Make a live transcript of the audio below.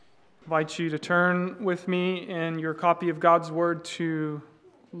invite you to turn with me in your copy of God's Word to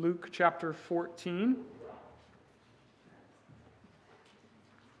Luke chapter 14.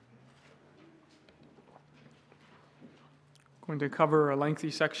 I'm going to cover a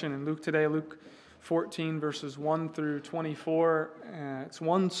lengthy section in Luke today, Luke 14 verses 1 through 24. It's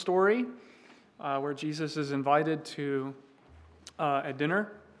one story where Jesus is invited to a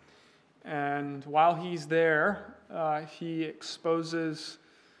dinner, and while he's there, he exposes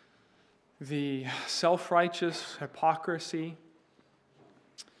the self-righteous hypocrisy,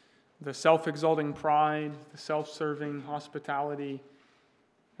 the self-exalting pride, the self-serving hospitality,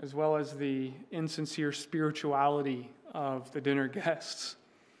 as well as the insincere spirituality of the dinner guests.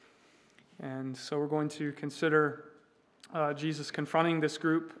 And so we're going to consider Jesus confronting this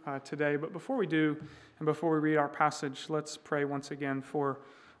group today. But before we do, and before we read our passage, let's pray once again for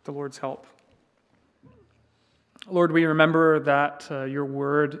the Lord's help. Lord, we remember that your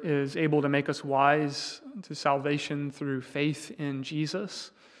word is able to make us wise to salvation through faith in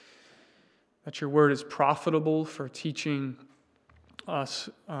Jesus, that your word is profitable for teaching us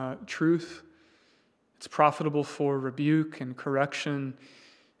truth. It's profitable for rebuke and correction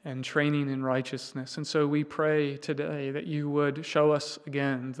and training in righteousness. And so we pray today that you would show us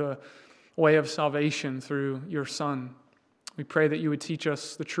again the way of salvation through your Son. We pray that you would teach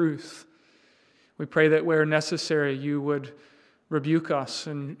us the truth. We pray that where necessary, you would rebuke us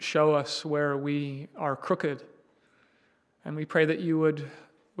and show us where we are crooked. And we pray that you would,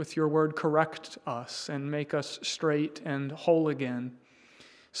 with your word, correct us and make us straight and whole again,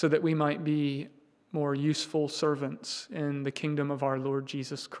 so that we might be more useful servants in the kingdom of our Lord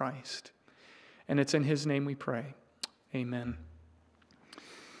Jesus Christ. And it's in his name we pray. Amen.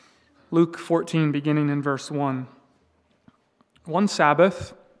 Luke 14, beginning in verse 1. One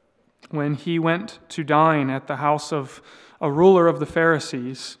Sabbath, when he went to dine at the house of a ruler of the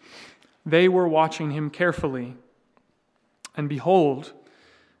Pharisees, they were watching him carefully. And behold,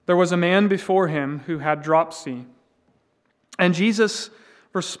 there was a man before him who had dropsy. And Jesus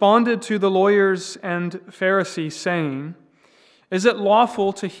responded to the lawyers and Pharisees, saying, "Is it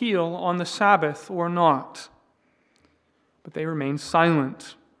lawful to heal on the Sabbath or not?" But they remained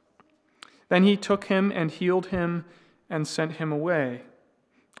silent. Then he took him and healed him and sent him away.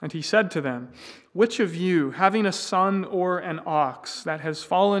 And he said to them, "Which of you, having a son or an ox that has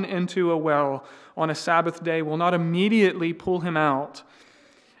fallen into a well on a Sabbath day, will not immediately pull him out?"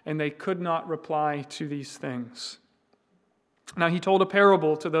 And they could not reply to these things. Now he told a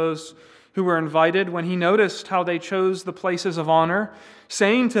parable to those who were invited when he noticed how they chose the places of honor,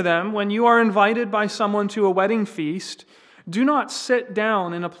 saying to them, "When you are invited by someone to a wedding feast, do not sit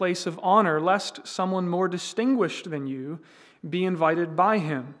down in a place of honor, lest someone more distinguished than you be invited by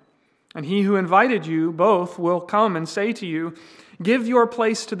him. And he who invited you both will come and say to you, 'Give your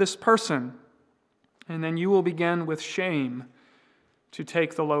place to this person.' And then you will begin with shame to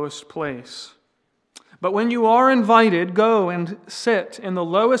take the lowest place. But when you are invited, go and sit in the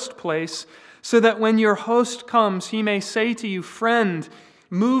lowest place, so that when your host comes, he may say to you, 'Friend,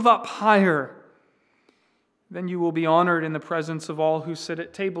 move up higher.' Then you will be honored in the presence of all who sit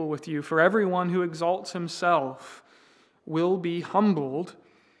at table with you. For everyone who exalts himself will be humbled,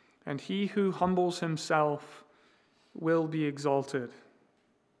 and he who humbles himself will be exalted."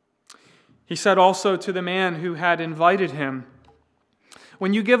 He said also to the man who had invited him,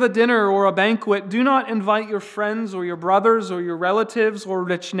 "When you give a dinner or a banquet, do not invite your friends or your brothers or your relatives or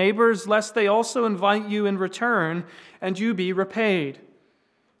rich neighbors, lest they also invite you in return and you be repaid.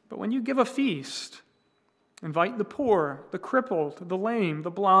 But when you give a feast, invite the poor, the crippled, the lame, the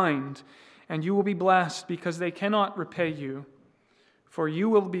blind, and you will be blessed because they cannot repay you, for you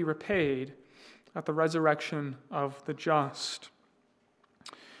will be repaid at the resurrection of the just."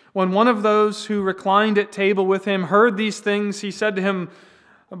 When one of those who reclined at table with him heard these things, he said to him,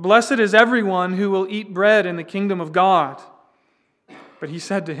 "Blessed is everyone who will eat bread in the kingdom of God." But he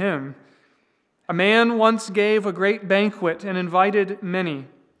said to him, "A man once gave a great banquet and invited many.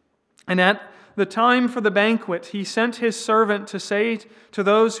 And at the time for the banquet, he sent his servant to say to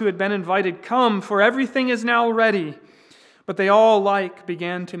those who had been invited, 'Come, for everything is now ready.' But they all alike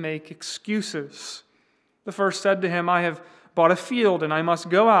began to make excuses. The first said to him, 'I have bought a field, and I must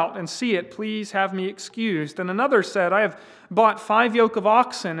go out and see it. Please have me excused.' And another said, 'I have bought 5 yoke of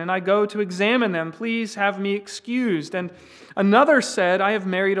oxen, and I go to examine them. Please have me excused.' And another said, 'I have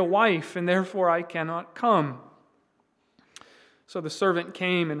married a wife, and therefore I cannot come.' So the servant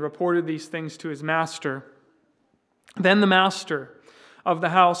came and reported these things to his master. Then the master of the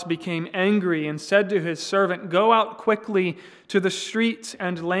house became angry and said to his servant, "Go out quickly to the streets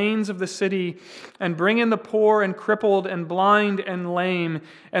and lanes of the city and bring in the poor and crippled and blind and lame."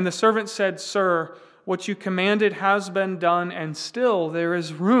 And the servant said, "Sir, what you commanded has been done, and still there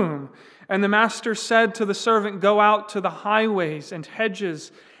is room." And the master said to the servant, "Go out to the highways and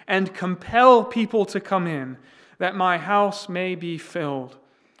hedges and compel people to come in, that my house may be filled.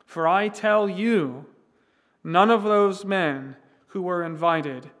 For I tell you, none of those men who were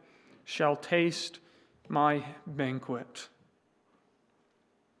invited shall taste my banquet."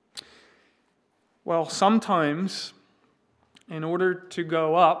 Well, sometimes, in order to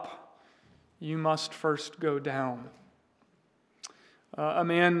go up, you must first go down. A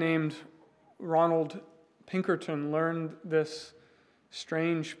man named Ronald Pinkerton learned this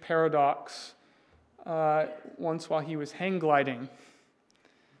strange paradox once while he was hang gliding.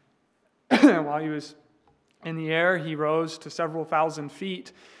 While he was in the air, he rose to several thousand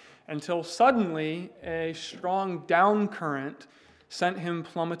feet until suddenly a strong down current sent him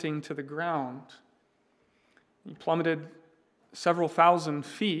plummeting to the ground. He plummeted several thousand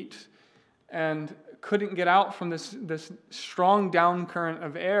feet and couldn't get out from this strong down current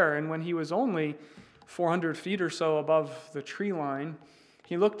of air. And when he was only 400 feet or so above the tree line,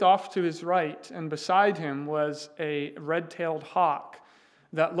 he looked off to his right, and beside him was a red-tailed hawk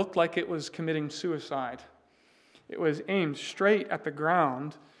that looked like it was committing suicide. It was aimed straight at the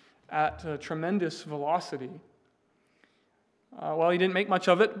ground at a tremendous velocity. Well, he didn't make much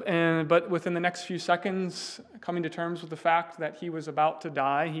of it, but within the next few seconds, coming to terms with the fact that he was about to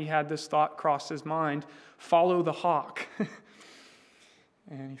die, he had this thought cross his mind: follow the hawk.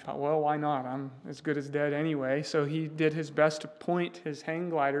 And he thought, well, why not? I'm as good as dead anyway. So he did his best to point his hang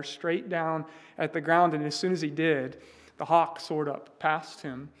glider straight down at the ground, and as soon as he did, the hawk soared up past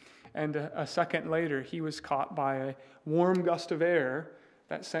him. And a second later, he was caught by a warm gust of air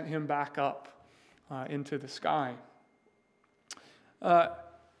that sent him back up into the sky.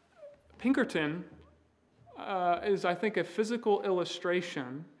 Pinkerton is, I think, a physical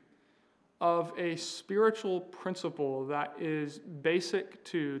illustration of a spiritual principle that is basic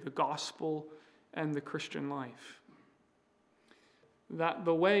to the gospel and the Christian life. That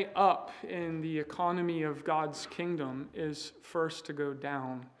the way up in the economy of God's kingdom is first to go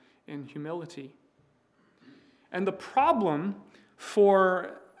down in humility. And the problem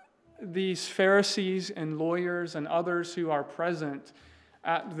for these Pharisees and lawyers and others who are present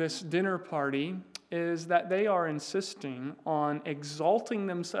at this dinner party is that they are insisting on exalting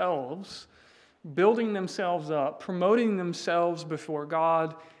themselves, building themselves up, promoting themselves before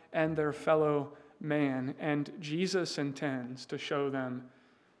God and their fellow man. And Jesus intends to show them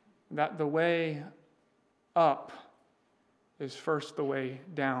that the way up is first the way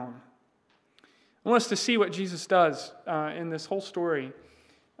down. I want us to see what Jesus does in this whole story.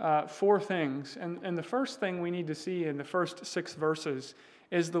 Four things. And the first thing we need to see in the first 6 verses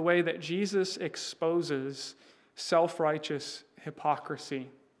is the way that Jesus exposes self-righteous hypocrisy.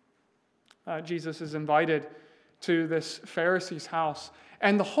 Jesus is invited to this Pharisee's house,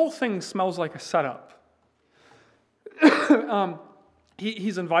 and the whole thing smells like a setup.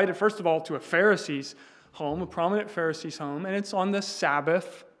 He's invited, first of all, to a Pharisee's home, a prominent Pharisee's home, and it's on the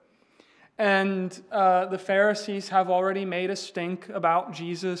Sabbath. And the Pharisees have already made a stink about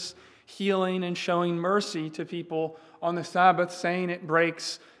Jesus healing and showing mercy to people on the Sabbath, saying it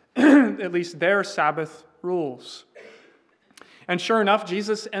breaks at least their Sabbath rules. And sure enough,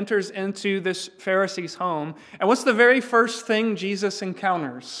 Jesus enters into this Pharisee's home. And what's the very first thing Jesus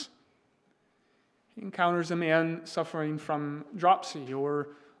encounters? He encounters a man suffering from dropsy or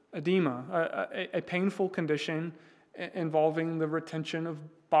edema, a painful condition involving the retention of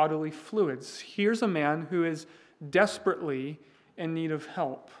bodily fluids. Here's a man who is desperately in need of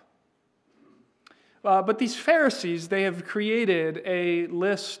help. But these Pharisees, they have created a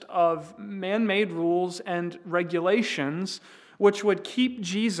list of man-made rules and regulations which would keep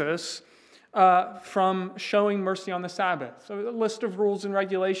Jesus from showing mercy on the Sabbath. So a list of rules and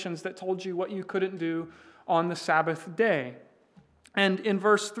regulations that told you what you couldn't do on the Sabbath day. And in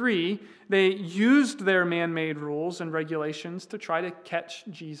verse 3, they used their man-made rules and regulations to try to catch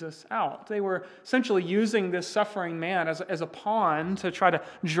Jesus out. They were essentially using this suffering man as a pawn to try to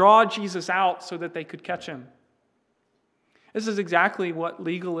draw Jesus out so that they could catch him. This is exactly what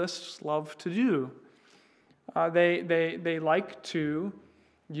legalists love to do. They like to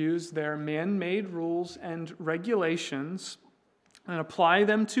use their man-made rules and regulations and apply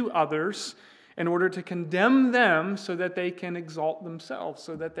them to others in order to condemn them so that they can exalt themselves,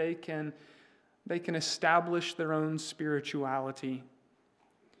 so that they can establish their own spirituality.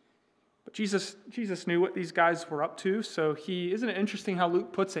 But Jesus knew what these guys were up to, so isn't it interesting how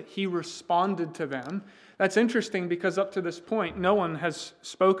Luke puts it? He responded to them. That's interesting because up to this point, no one has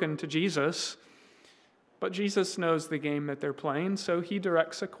spoken to Jesus. But Jesus knows the game that they're playing, so he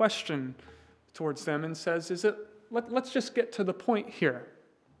directs a question towards them and says, let's just get to the point here.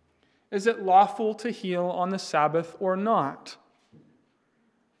 Is it lawful to heal on the Sabbath or not?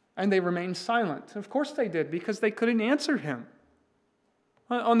 And they remained silent. Of course they did, because they couldn't answer him.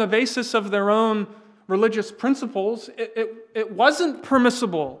 On the basis of their own religious principles, it wasn't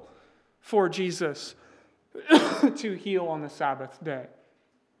permissible for Jesus to heal on the Sabbath day.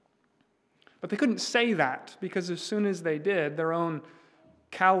 But they couldn't say that, because as soon as they did, their own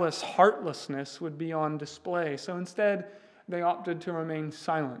callous heartlessness would be on display. So instead, they opted to remain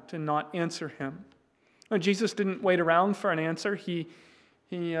silent and not answer him. Jesus didn't wait around for an answer. He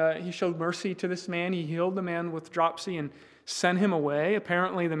showed mercy to this man. He healed the man with dropsy and sent him away.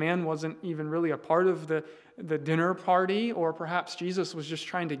 Apparently, the man wasn't even really a part of the dinner party, or perhaps Jesus was just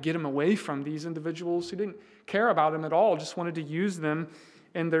trying to get him away from these individuals who didn't care about him at all, just wanted to use them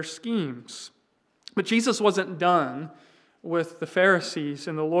in their schemes. But Jesus wasn't done with the Pharisees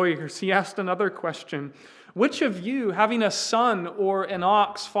and the lawyers. He asked another question. Which of you, having a son or an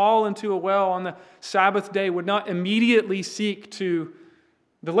ox fall into a well on the Sabbath day, would not immediately seek to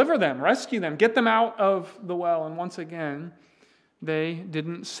deliver them, rescue them, get them out of the well? And once again, they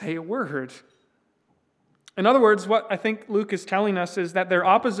didn't say a word. In other words, what I think Luke is telling us is that their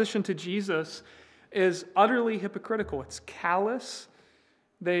opposition to Jesus is utterly hypocritical. It's callous.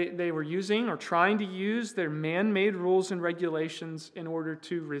 They were using or trying to use their man-made rules and regulations in order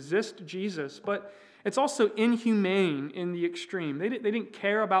to resist Jesus, but it's also inhumane in the extreme. They didn't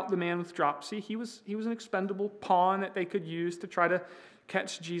care about the man with dropsy. He was an expendable pawn that they could use to try to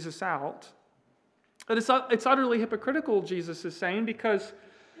catch Jesus out. But it's utterly hypocritical, Jesus is saying, because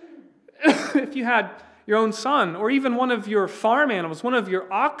if you had your own son or even one of your farm animals, one of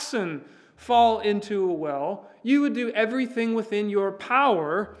your oxen fall into a well, you would do everything within your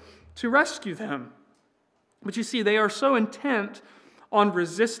power to rescue them. But you see, they are so intent on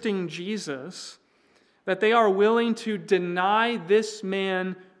resisting Jesus that they are willing to deny this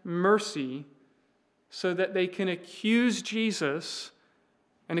man mercy so that they can accuse Jesus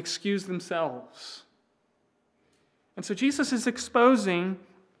and excuse themselves. And so Jesus is exposing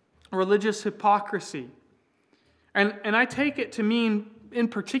religious hypocrisy. And I take it to mean, in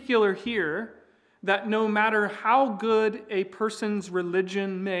particular here, that no matter how good a person's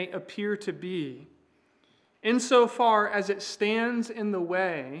religion may appear to be, insofar as it stands in the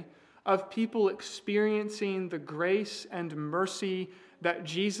way of people experiencing the grace and mercy that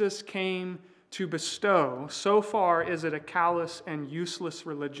Jesus came to bestow, so far is it a callous and useless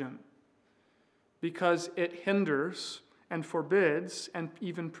religion, because it hinders and forbids and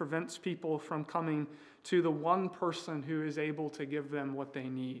even prevents people from coming to the one person who is able to give them what they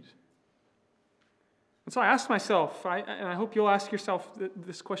need. And so I ask myself, and I hope you'll ask yourself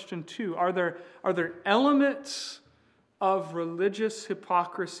this question too, are there elements of religious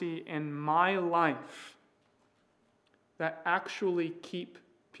hypocrisy in my life that actually keep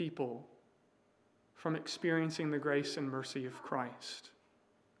people from experiencing the grace and mercy of Christ?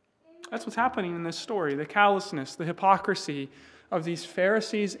 That's what's happening in this story. The callousness, the hypocrisy of these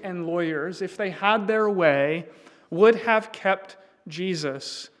Pharisees and lawyers, if they had their way, would have kept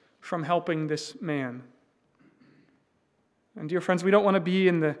Jesus from helping this man. And dear friends, we don't want to be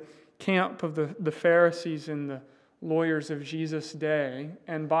in the camp of the Pharisees and the lawyers of Jesus' day,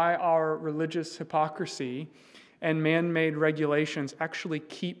 and by our religious hypocrisy and man-made regulations actually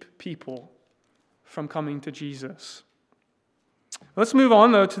keep people from coming to Jesus. Let's move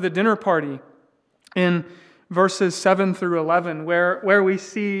on, though, to the dinner party in verses 7 through 11, where we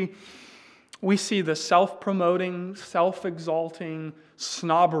see the self-promoting, self-exalting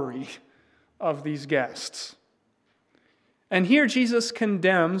snobbery of these guests. And here Jesus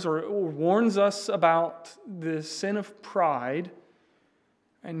condemns or warns us about the sin of pride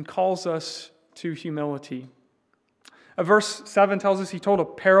and calls us to humility. Verse 7 tells us he told a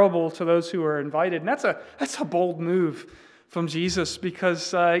parable to those who were invited. And that's a bold move from Jesus,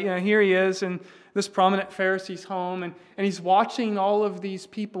 because here he is in this prominent Pharisee's home, and he's watching all of these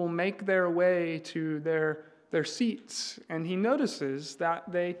people make their way to their seats. And he notices that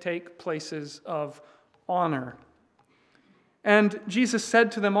they take places of honor. And Jesus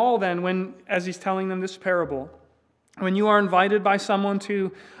said to them all then, as he's telling them this parable, when you are invited by someone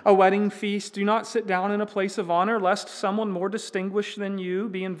to a wedding feast, do not sit down in a place of honor, lest someone more distinguished than you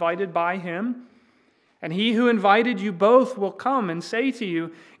be invited by him. And he who invited you both will come and say to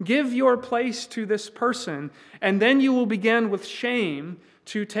you, give your place to this person, and then you will begin with shame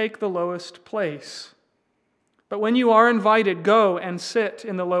to take the lowest place. But when you are invited, go and sit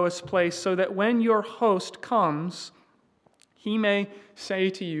in the lowest place, so that when your host comes, he may say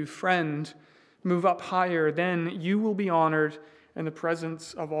to you, "Friend, move up higher." Then you will be honored in the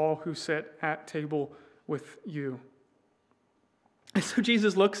presence of all who sit at table with you. And so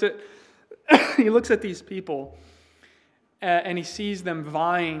Jesus looks at these people and he sees them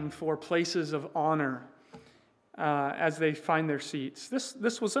vying for places of honor as they find their seats.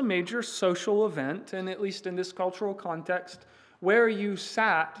 This was a major social event, and at least in this cultural context, where you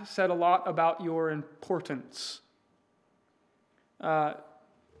sat said a lot about your importance.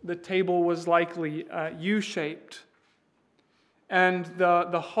 The table was likely U-shaped, and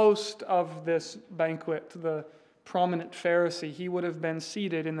the host of this banquet, the prominent Pharisee, he would have been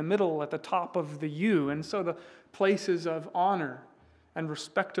seated in the middle at the top of the U, and so the places of honor and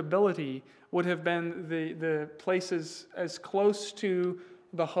respectability would have been the places as close to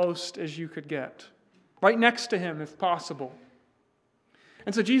the host as you could get, right next to him if possible.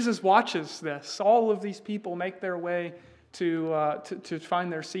 And so Jesus watches this. All of these people make their way to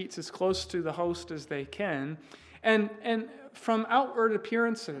find their seats as close to the host as they can. And from outward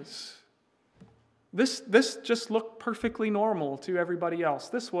appearances, this just looked perfectly normal to everybody else.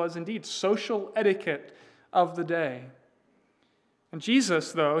 This was indeed social etiquette of the day. And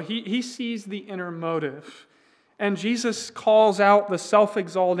Jesus, though, he sees the inner motive. And Jesus calls out the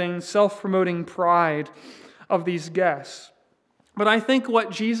self-exalting, self-promoting pride of these guests. But I think what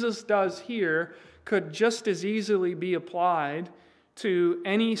Jesus does here could just as easily be applied to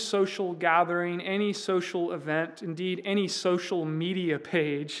any social gathering, any social event, indeed any social media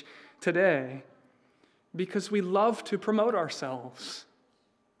page today. Because we love to promote ourselves.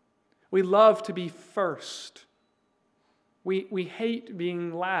 We love to be first. We hate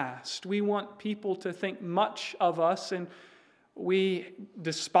being last. We want people to think much of us, and we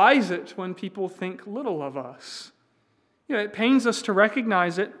despise it when people think little of us. It pains us to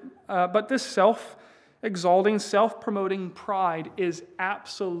recognize it, but this self-exalting, self-promoting pride is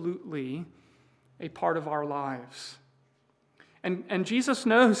absolutely a part of our lives. And Jesus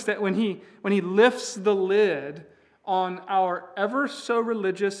knows that when he lifts the lid on our ever so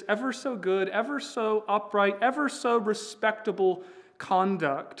religious, ever so good, ever so upright, ever so respectable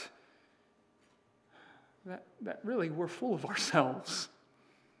conduct, that really we're full of ourselves.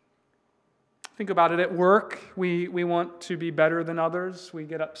 Think about it at work. We want to be better than others. We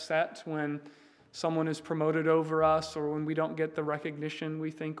get upset when someone is promoted over us or when we don't get the recognition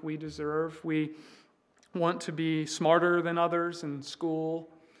we think we deserve. We want to be smarter than others in school.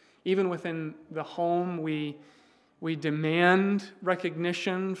 Even within the home, we demand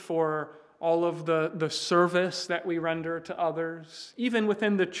recognition for all of the service that we render to others. Even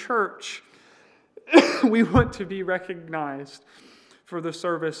within the church, we want to be recognized for the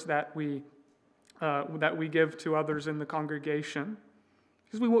service that we give to others in the congregation.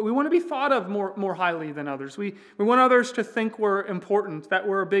 Because we want to be thought of more highly than others. We want others to think we're important, that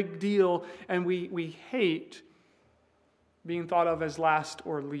we're a big deal, and we hate being thought of as last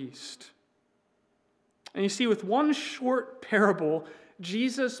or least. And you see, with one short parable,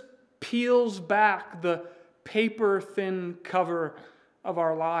 Jesus peels back the paper-thin cover of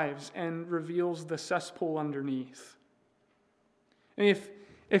our lives and reveals the cesspool underneath. And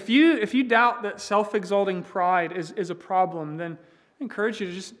if you doubt that self-exalting pride is a problem, then I encourage you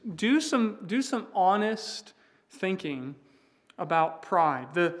to just do some honest thinking about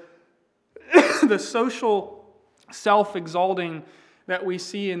pride. The social self-exalting that we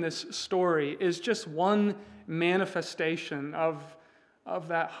see in this story is just one manifestation of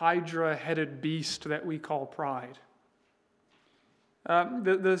that hydra-headed beast that we call pride.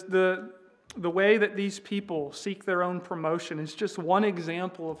 The way that these people seek their own promotion is just one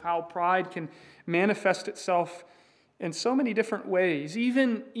example of how pride can manifest itself in so many different ways,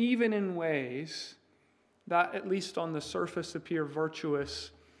 even in ways that, at least on the surface, appear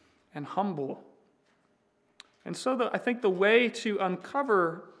virtuous and humble. And so I think the way to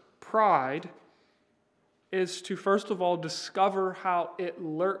uncover pride is to, first of all, discover how it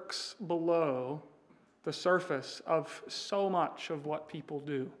lurks below the surface of so much of what people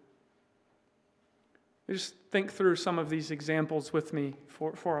do. Just think through some of these examples with me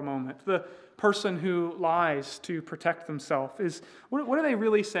for a moment. The person who lies to protect themselves is, what are they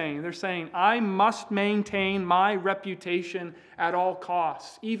really saying? They're saying, I must maintain my reputation at all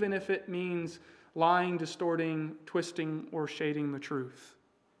costs, even if it means lying, distorting, twisting, or shading the truth.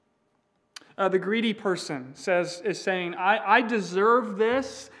 The greedy person is saying, I deserve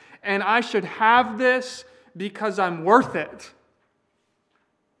this, and I should have this because I'm worth it.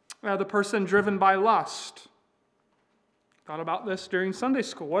 The person driven by lust, Thought about this during Sunday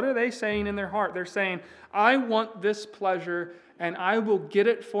school. What are they saying in their heart? They're saying, I want this pleasure and I will get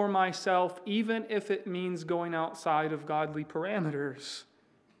it for myself even if it means going outside of godly parameters.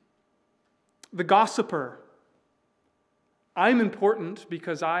 The gossiper. I'm important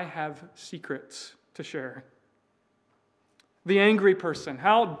because I have secrets to share. The angry person.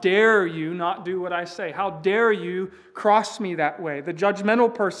 How dare you not do what I say? How dare you cross me that way? The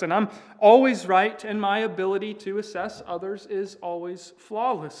judgmental person. I'm always right and my ability to assess others is always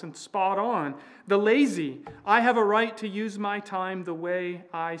flawless and spot on. The lazy. I have a right to use my time the way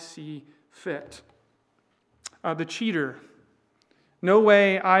I see fit. The cheater. No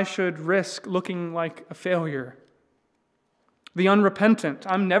way I should risk looking like a failure. The unrepentant.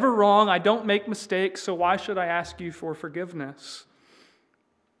 I'm never wrong. I don't make mistakes, so why should I ask you for forgiveness?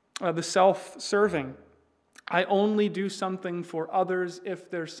 The self-serving. I only do something for others if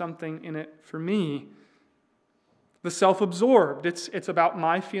there's something in it for me. The self-absorbed. It's about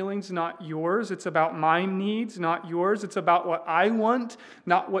my feelings, not yours. It's about my needs, not yours. It's about what I want,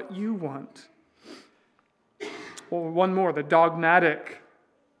 not what you want. Well, one more. The dogmatic.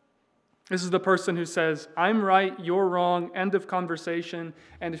 This is the person who says, I'm right, you're wrong, end of conversation,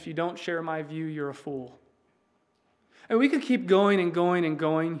 and if you don't share my view, you're a fool. And we could keep going and going and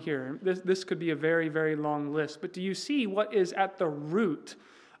going here. This could be a very, very long list. But do you see what is at the root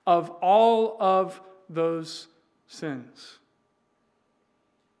of all of those sins?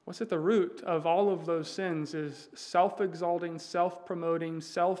 What's at the root of all of those sins is self-exalting, self-promoting,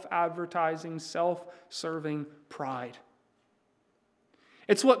 self-advertising, self-serving pride.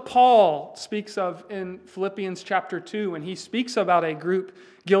 It's what Paul speaks of in Philippians chapter 2 when he speaks about a group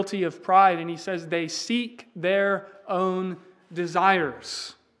guilty of pride, and he says they seek their own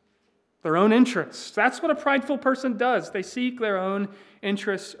desires, their own interests. That's what a prideful person does. They seek their own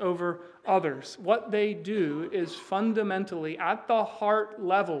interests over others. What they do is fundamentally, at the heart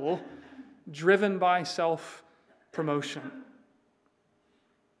level, driven by self-promotion.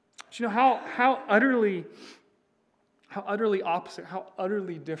 Do you know how utterly opposite, how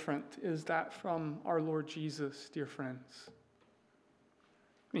utterly different is that from our Lord Jesus, dear friends?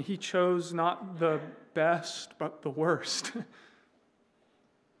 I mean, he chose not the best, but the worst.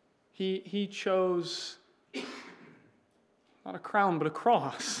 He chose not a crown, but a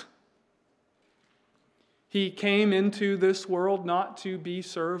cross. He came into this world not to be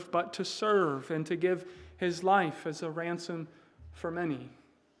served, but to serve and to give his life as a ransom for many.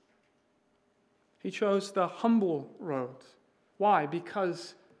 He chose the humble road. Why?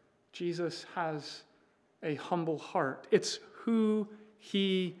 Because Jesus has a humble heart. It's who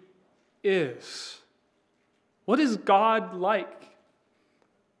he is. What is God like?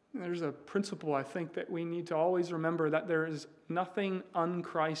 There's a principle, I think, that we need to always remember, that there is nothing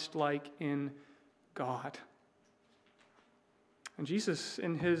un-Christ-like in God. And Jesus,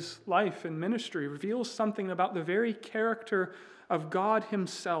 in his life and ministry, reveals something about the very character of God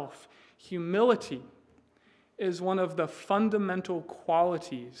himself. Humility is one of the fundamental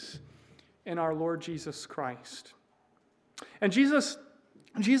qualities in our Lord Jesus Christ. And Jesus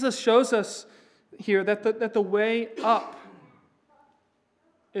shows us here that the way up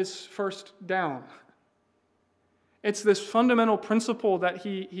is first down. It's this fundamental principle that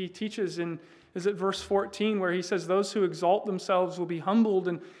he teaches in, is it verse 14, where he says, those who exalt themselves will be humbled,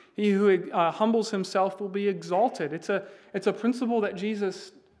 and he who humbles himself will be exalted. It's a principle that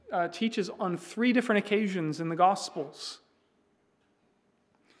Jesus teaches on 3 different occasions in the Gospels.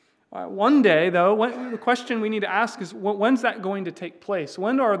 One day, though, the question we need to ask is, when's that going to take place?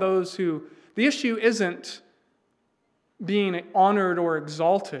 When are those who... The issue isn't being honored or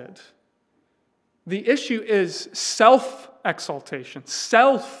exalted. The issue is self-exaltation,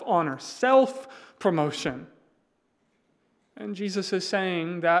 self-honor, self-promotion. And Jesus is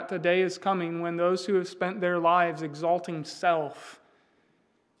saying that a day is coming when those who have spent their lives exalting self,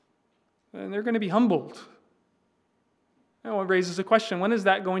 and they're going to be humbled. Now, it raises a question, when is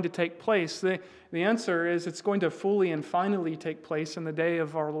that going to take place? The answer is it's going to fully and finally take place in the day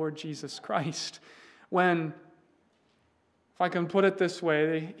of our Lord Jesus Christ, when, if I can put it this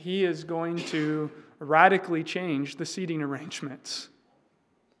way, he is going to radically change the seating arrangements.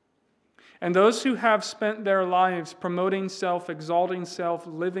 And those who have spent their lives promoting self, exalting self,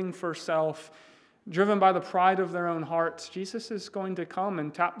 living for self, driven by the pride of their own hearts, Jesus is going to come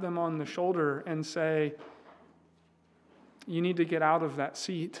and tap them on the shoulder and say, you need to get out of that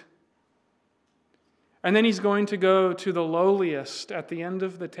seat. And then he's going to go to the lowliest at the end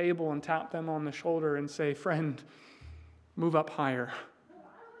of the table and tap them on the shoulder and say, friend, move up higher.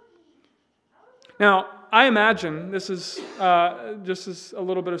 Now, I imagine, this is just as a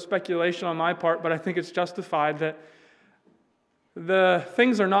little bit of speculation on my part, but I think it's justified, that the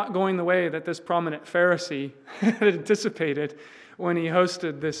things are not going the way that this prominent Pharisee had anticipated when he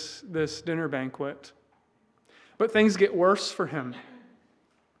hosted this dinner banquet. But things get worse for him,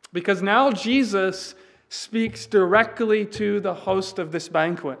 because now Jesus speaks directly to the host of this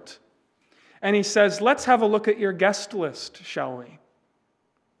banquet. And he says, let's have a look at your guest list, shall we?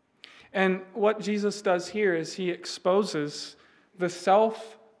 And what Jesus does here is he exposes the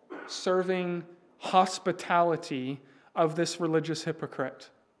self-serving hospitality of this religious hypocrite.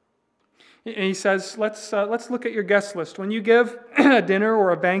 And he says, let's look at your guest list. When you give a dinner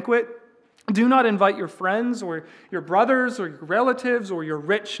or a banquet, do not invite your friends or your brothers or your relatives or your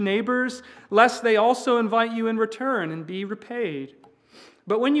rich neighbors, lest they also invite you in return and be repaid.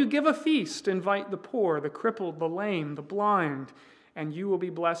 But when you give a feast, invite the poor, the crippled, the lame, the blind, and you will be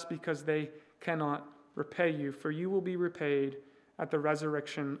blessed because they cannot repay you, for you will be repaid at the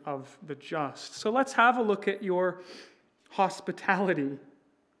resurrection of the just. So let's have a look at your hospitality.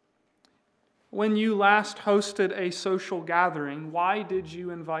 When you last hosted a social gathering, why did you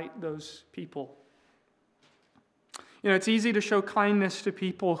invite those people? It's easy to show kindness to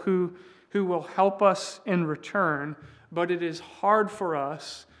people who will help us in return, but it is hard for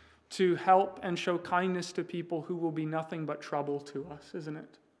us to help and show kindness to people who will be nothing but trouble to us, isn't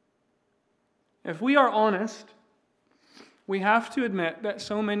it? If we are honest, we have to admit that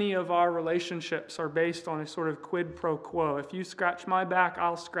so many of our relationships are based on a sort of quid pro quo. If you scratch my back,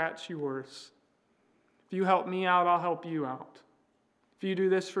 I'll scratch yours. If you help me out, I'll help you out. If you do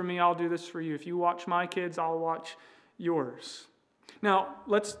this for me, I'll do this for you. If you watch my kids, I'll watch yours. Now,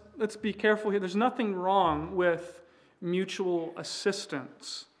 let's be careful here. There's nothing wrong with mutual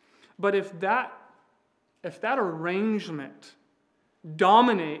assistance. But if that arrangement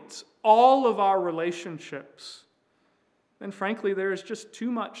dominates all of our relationships, then frankly, there is just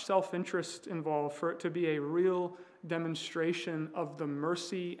too much self-interest involved for it to be a real demonstration of the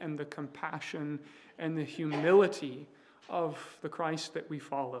mercy and the compassion and the humility of the Christ that we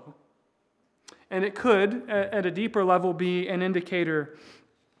follow. And it could, at a deeper level, be an indicator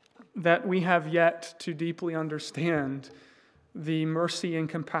that we have yet to deeply understand the mercy and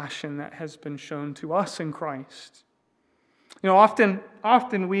compassion that has been shown to us in Christ.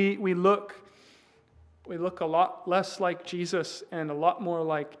 Often we look a lot less like Jesus and a lot more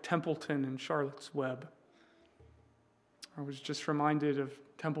like Templeton and Charlotte's Web. I was just reminded of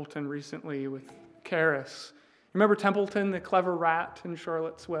Templeton recently with Karis. Remember Templeton, the clever rat in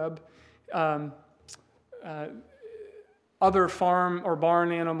Charlotte's Web? Other farm or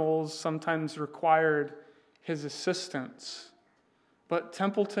barn animals sometimes required his assistance. But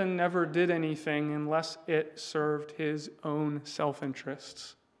Templeton never did anything unless it served his own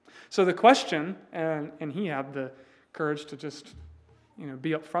self-interests. So the question, and he had the courage to just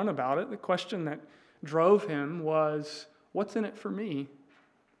be upfront about it, the question that drove him was, what's in it for me?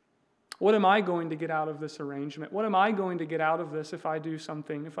 What am I going to get out of this arrangement? What am I going to get out of this if I do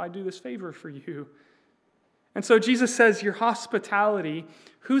this favor for you? And so Jesus says, your hospitality,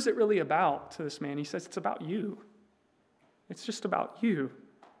 who's it really about to this man? He says, it's about you. It's just about you.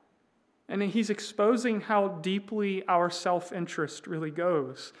 And he's exposing how deeply our self-interest really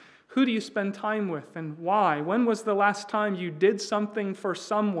goes. Who do you spend time with and why? When was the last time you did something for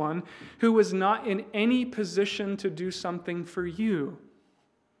someone who was not in any position to do something for you?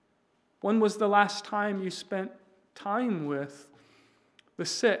 When was the last time you spent time with the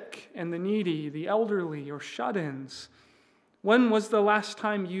sick and the needy, the elderly or shut-ins? When was the last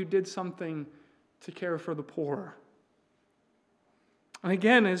time you did something to care for the poor? And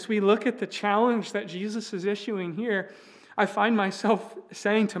again, as we look at the challenge that Jesus is issuing here, I find myself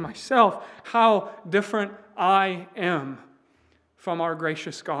saying to myself how different I am from our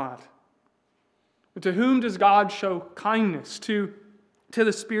gracious God. To whom does God show kindness? To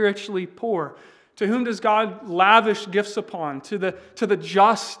the spiritually poor. To whom does God lavish gifts upon? To the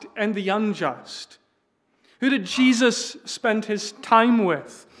just and the unjust. Who did Jesus spend his time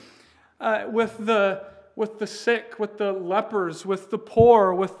with? With the sick, with the lepers, with the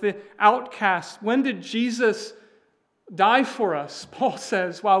poor, with the outcasts. When did Jesus die for us? Paul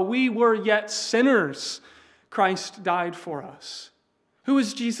says, while we were yet sinners, Christ died for us. Who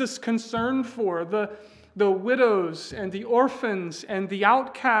is Jesus concerned for? The widows and the orphans and the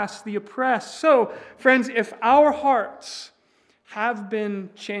outcasts, the oppressed. So, friends, if our hearts have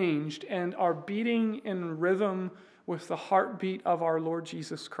been changed and are beating in rhythm with the heartbeat of our Lord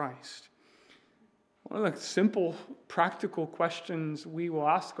Jesus Christ, one of the simple, practical questions we will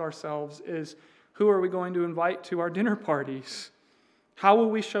ask ourselves is, who are we going to invite to our dinner parties? How will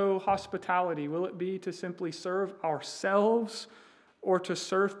we show hospitality? Will it be to simply serve ourselves or to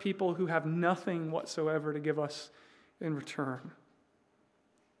serve people who have nothing whatsoever to give us in return?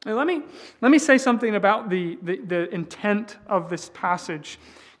 And let me say something about the intent of this passage.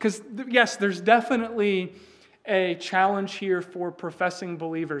 Because, yes, there's definitely a challenge here for professing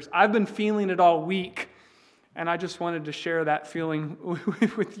believers. I've been feeling it all week, and I just wanted to share that feeling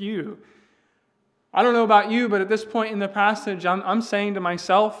with you. I don't know about you, but at this point in the passage, I'm saying to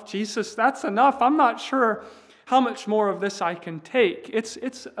myself, Jesus, that's enough. I'm not sure how much more of this I can take. It's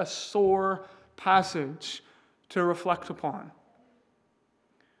a sore passage to reflect upon.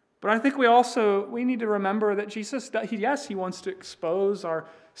 But I think we need to remember that Jesus, yes, he wants to expose our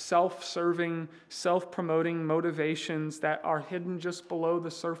self-serving, self-promoting motivations that are hidden just below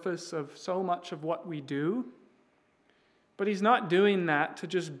the surface of so much of what we do. But he's not doing that to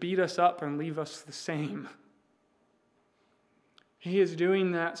just beat us up and leave us the same. He is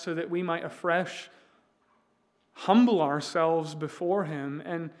doing that so that we might afresh humble ourselves before him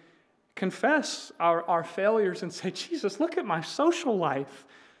and confess our failures and say, Jesus, look at my social life.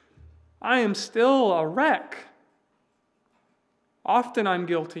 I am still a wreck. Often I'm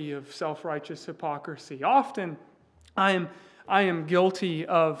guilty of self-righteous hypocrisy. Often I am guilty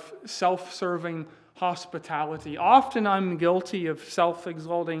of self-serving hospitality. Often I'm guilty of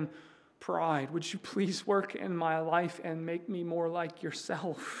self-exalting pride. Would you please work in my life and make me more like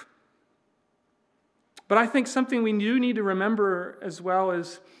yourself? But I think something we do need to remember as well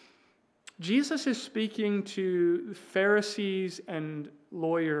is Jesus is speaking to Pharisees and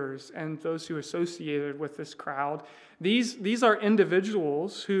lawyers and those who associated with this crowd. These are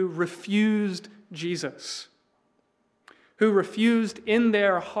individuals who refused Jesus, who refused in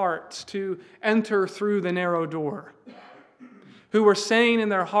their hearts to enter through the narrow door, who were saying in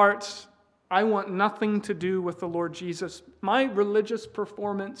their hearts, I want nothing to do with the Lord Jesus. My religious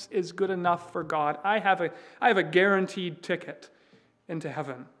performance is good enough for God. I have a guaranteed ticket into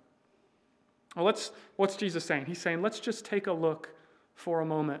heaven. Well, what's Jesus saying? He's saying, let's just take a look for a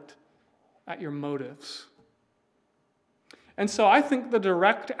moment at your motives. And so I think the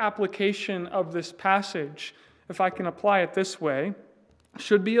direct application of this passage, if I can apply it this way,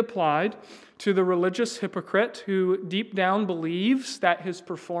 should be applied to the religious hypocrite who deep down believes that his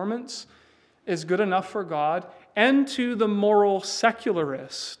performance is good enough for God, and to the moral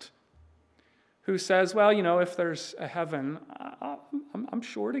secularist who says, well, if there's a heaven, I'm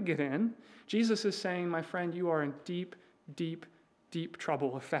sure to get in. Jesus is saying, my friend, you are in deep, deep, deep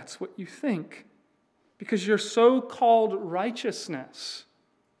trouble if that's what you think. Because your so-called righteousness,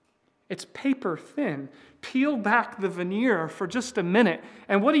 it's paper thin. Peel back the veneer for just a minute,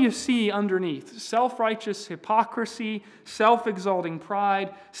 and what do you see underneath? Self-righteous hypocrisy, self-exalting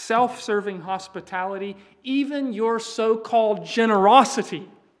pride, self-serving hospitality. Even your so-called generosity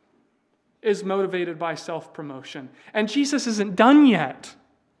is motivated by self-promotion. And Jesus isn't done yet.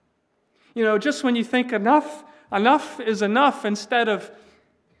 Just when you think enough is enough, instead of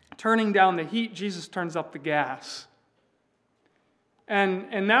turning down the heat, Jesus turns up the gas.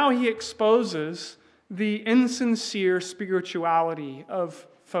 And now he exposes the insincere spirituality of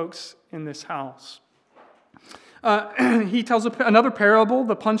folks in this house. He tells another parable.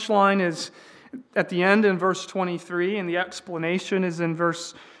 The punchline is at the end in verse 23, and the explanation is in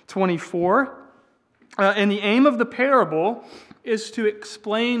verse 24. And the aim of the parable is to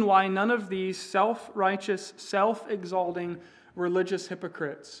explain why none of these self-righteous, self-exalting religious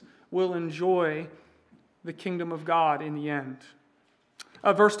hypocrites will enjoy the kingdom of God in the end.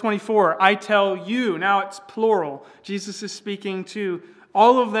 Verse 24, I tell you, now it's plural. Jesus is speaking to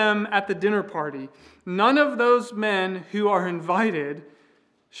all of them at the dinner party. None of those men who are invited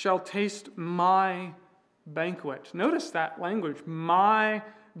shall taste my banquet. Notice that language, my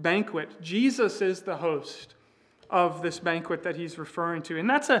banquet. Jesus is the host of this banquet that he's referring to. And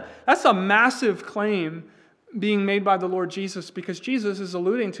that's a massive claim being made by the Lord Jesus, because Jesus is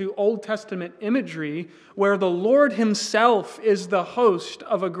alluding to Old Testament imagery where the Lord himself is the host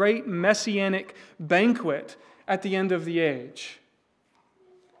of a great messianic banquet at the end of the age.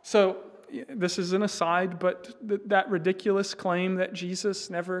 So this is an aside, but that ridiculous claim that Jesus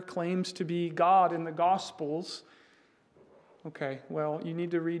never claims to be God in the Gospels, okay, well, you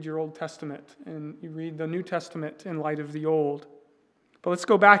need to read your Old Testament, and you read the New Testament in light of the Old. But let's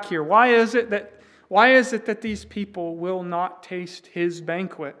go back here. Why is it that these people will not taste his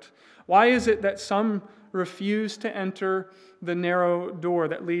banquet? Why is it that some refuse to enter the narrow door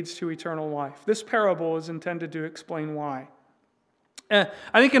that leads to eternal life? This parable is intended to explain why. I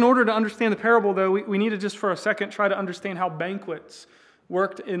think in order to understand the parable, though, we need to just for a second try to understand how banquets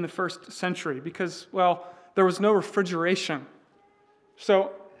worked in the first century, because, well, there was no refrigeration.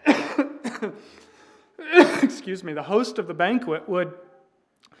 So, excuse me, the host of the banquet would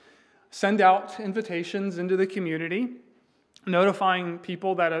send out invitations into the community, notifying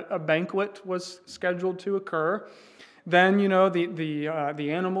people that a banquet was scheduled to occur. Then, the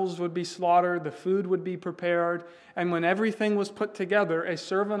animals would be slaughtered, the food would be prepared, and when everything was put together, a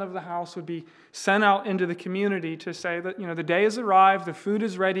servant of the house would be sent out into the community to say that, the day has arrived, the food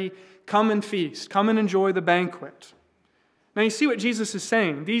is ready, come and feast, come and enjoy the banquet. Now you see what Jesus is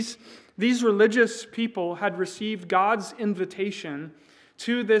saying. These religious people had received God's invitation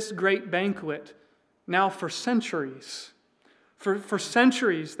to this great banquet now for centuries. For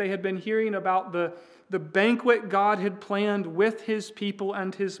centuries, they had been hearing about the banquet God had planned with his people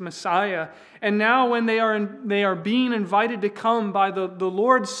and his Messiah. And now when they are being invited to come by the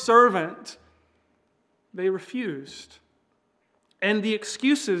Lord's servant, they refused. And the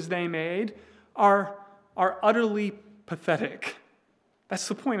excuses they made are utterly pathetic. That's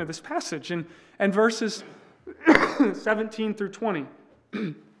the point of this passage. And verses 17 through 20.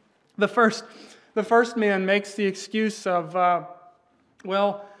 The first man makes the excuse of,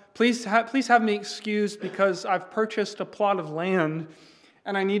 please have me excused because I've purchased a plot of land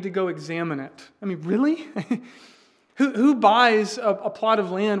and I need to go examine it. I mean, really? Who buys a plot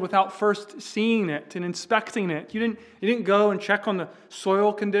of land without first seeing it and inspecting it? You didn't go and check on the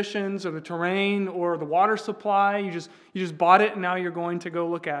soil conditions or the terrain or the water supply. You just bought it and now you're going to go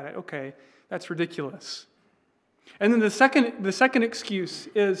look at it. Okay, that's ridiculous. And then the second excuse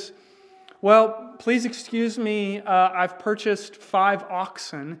is, please excuse me, I've purchased 5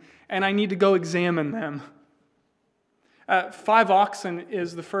 oxen and I need to go examine them. 5 oxen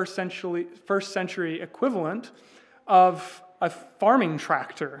is the first century equivalent of a farming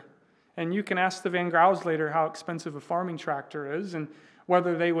tractor. And you can ask the Van Graus later how expensive a farming tractor is and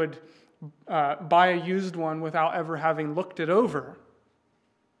whether they would buy a used one without ever having looked it over.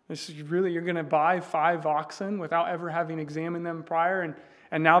 You're going to buy 5 oxen without ever having examined them prior,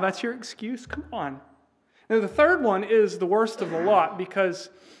 and now that's your excuse? Come on. Now, the third one is the worst of the lot because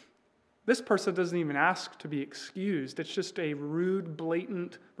this person doesn't even ask to be excused. It's just a rude,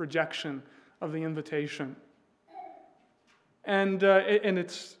 blatant rejection of the invitation. And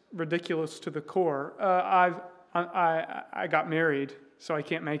it's ridiculous to the core. I got married, so I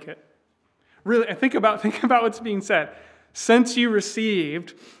can't make it. Really, think about what's being said. Since you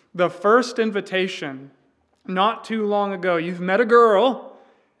received the first invitation not too long ago, you've met a girl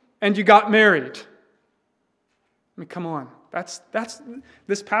and you got married. I mean, come on.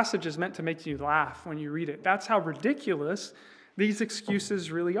 This passage is meant to make you laugh when you read it. That's how ridiculous these excuses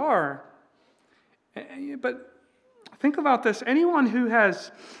really are. But think about this. Anyone who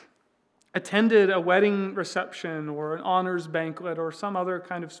has attended a wedding reception or an honors banquet or some other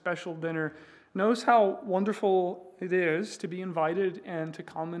kind of special dinner knows how wonderful it is to be invited and to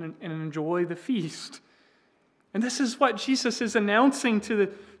come and enjoy the feast. And this is what Jesus is announcing to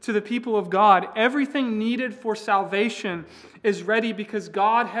the people of God. Everything needed for salvation is ready because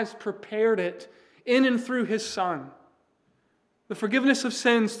God has prepared it in and through His Son. The forgiveness of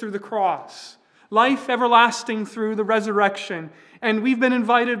sins through the cross. Life everlasting through the resurrection. And we've been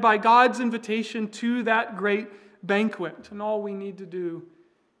invited by God's invitation to that great banquet. And all we need to do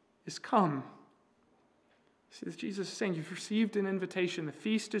is come. See, Jesus is saying, you've received an invitation. The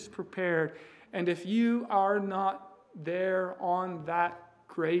feast is prepared. And if you are not there on that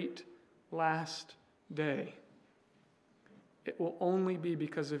great last day, it will only be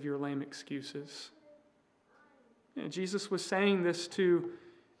because of your lame excuses. And Jesus was saying this to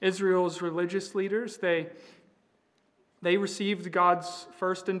Israel's religious leaders. They received God's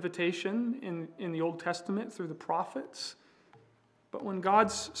first invitation in the Old Testament through the prophets. But when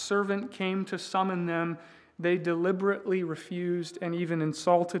God's servant came to summon them, they deliberately refused and even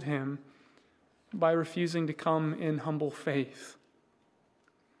insulted Him by refusing to come in humble faith.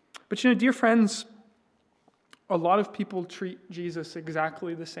 But dear friends, a lot of people treat Jesus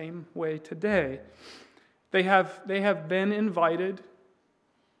exactly the same way today. They have been invited,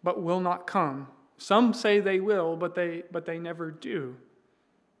 but will not come. Some say they will, but they never do.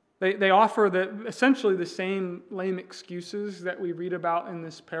 They offer essentially the same lame excuses that we read about in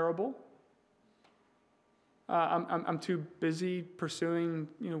this parable. I'm too busy pursuing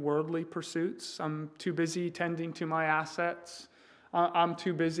worldly pursuits. I'm too busy tending to my assets. I'm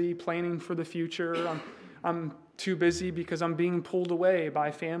too busy planning for the future. I'm too busy because I'm being pulled away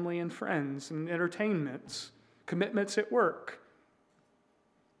by family and friends and entertainments, commitments at work.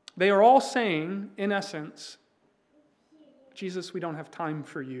 They are all saying, in essence, Jesus, we don't have time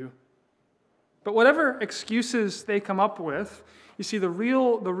for you. But whatever excuses they come up with, you see, the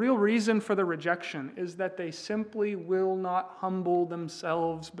real reason for the rejection is that they simply will not humble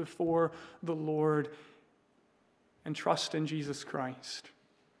themselves before the Lord and trust in Jesus Christ.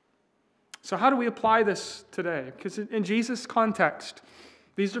 So how do we apply this today? Because in Jesus' context,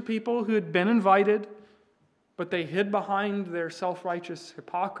 these are people who had been invited, but they hid behind their self-righteous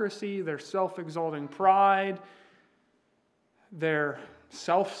hypocrisy, their self-exalting pride, their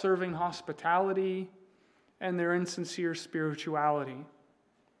self-serving hospitality, and their insincere spirituality.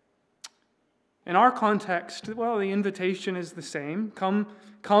 In our context, well, the invitation is the same.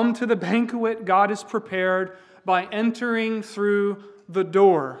 Come to the banquet God has prepared by entering through the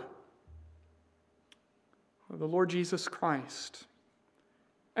door of the Lord Jesus Christ.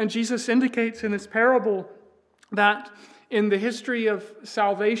 And Jesus indicates in this parable that in the history of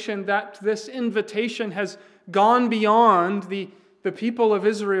salvation, that this invitation has gone beyond the people of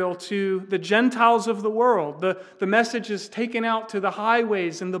Israel to the Gentiles of the world. The message is taken out to the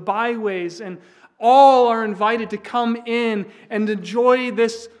highways and the byways, and all are invited to come in and enjoy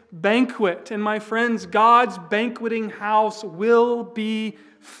this banquet. And my friends, God's banqueting house will be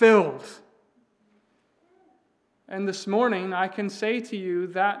filled. And this morning, I can say to you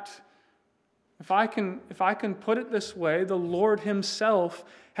that if I can put it this way, the Lord Himself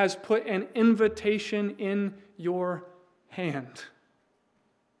has put an invitation in your hand.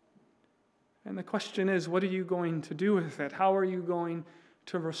 And the question is, what are you going to do with it? How are you going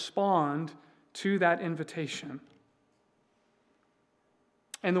to respond to that invitation?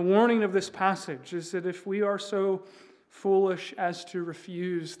 And the warning of this passage is that if we are so foolish as to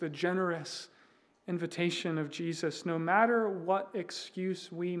refuse the generous invitation of Jesus, no matter what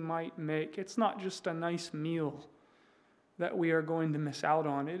excuse we might make, it's not just a nice meal that we are going to miss out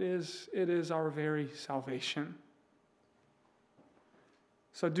on. It is our very salvation.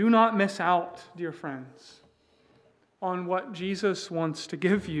 So do not miss out, dear friends, on what Jesus wants to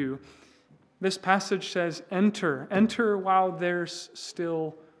give you. This passage says, enter while there's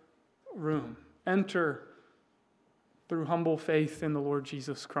still room. Enter through humble faith in the Lord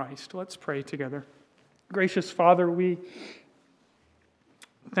Jesus Christ. Let's pray together. Gracious Father, we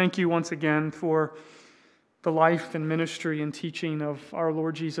thank you once again for the life and ministry and teaching of our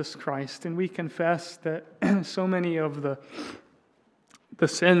Lord Jesus Christ. And we confess that so many of the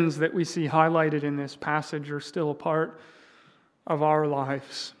sins that we see highlighted in this passage are still a part of our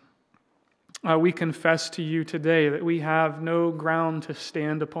lives. We confess to you today that we have no ground to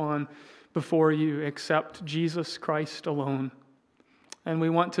stand upon before you except Jesus Christ alone. And we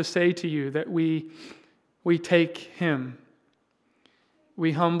want to say to you that we take Him.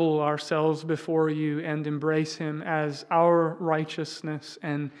 We humble ourselves before you and embrace Him as our righteousness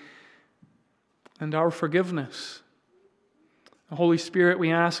and our forgiveness. Holy Spirit,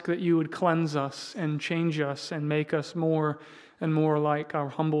 we ask that you would cleanse us and change us and make us more and more like our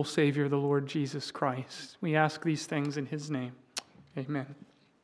humble Savior, the Lord Jesus Christ. We ask these things in His name. Amen.